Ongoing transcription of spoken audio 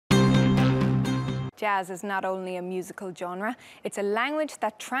Jazz is not only a musical genre, it's a language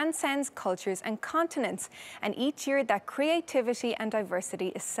that transcends cultures and continents. And each year that creativity and diversity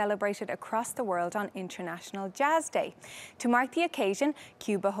is celebrated across the world on International Jazz Day. To mark the occasion,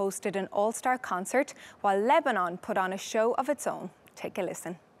 Cuba hosted an all-star concert, while Lebanon put on a show of its own. Take a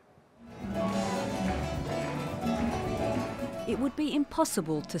listen. It would be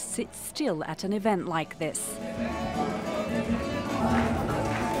impossible to sit still at an event like this.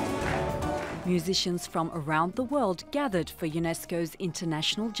 Musicians from around the world gathered for UNESCO's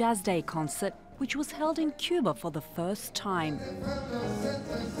International Jazz Day concert, which was held in Cuba for the first time.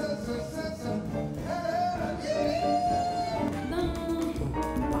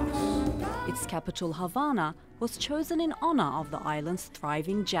 Its capital, Havana, was chosen in honor of the island's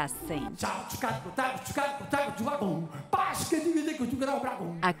thriving jazz scene.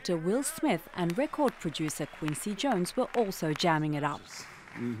 Actor Will Smith and record producer Quincy Jones were also jamming it up.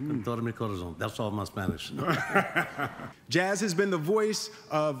 That's all my Spanish. Jazz has been the voice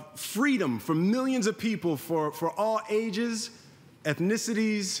of freedom for millions of people for all ages,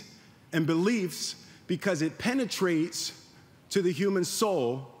 ethnicities, and beliefs because it penetrates to the human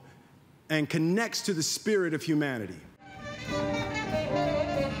soul and connects to the spirit of humanity.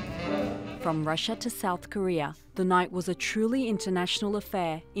 From Russia to South Korea, the night was a truly international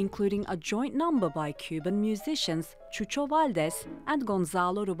affair, including a joint number by Cuban musicians Chucho Valdés and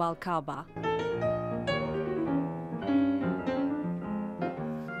Gonzalo Rubalcaba.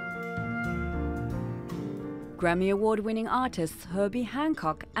 Grammy Award-winning artists Herbie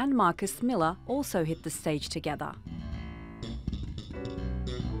Hancock and Marcus Miller also hit the stage together.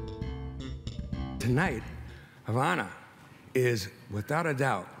 Tonight, Havana is, without a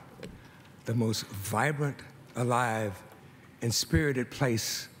doubt, the most vibrant, alive, and spirited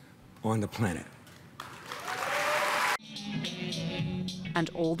place on the planet. And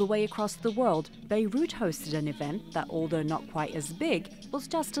all the way across the world, Beirut hosted an event that, although not quite as big, was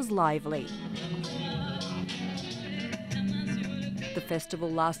just as lively. The festival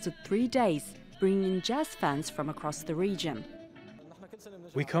lasted 3 days, bringing in jazz fans from across the region.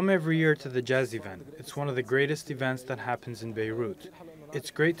 We come every year to the jazz event. It's one of the greatest events that happens in Beirut. It's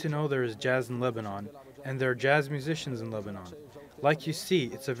great to know there is jazz in Lebanon, and there are jazz musicians in Lebanon. Like you see,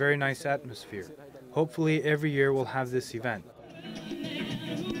 it's a very nice atmosphere. Hopefully every year we'll have this event.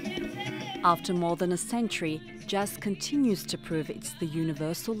 After more than a century, jazz continues to prove it's the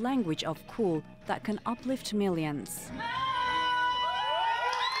universal language of cool that can uplift millions.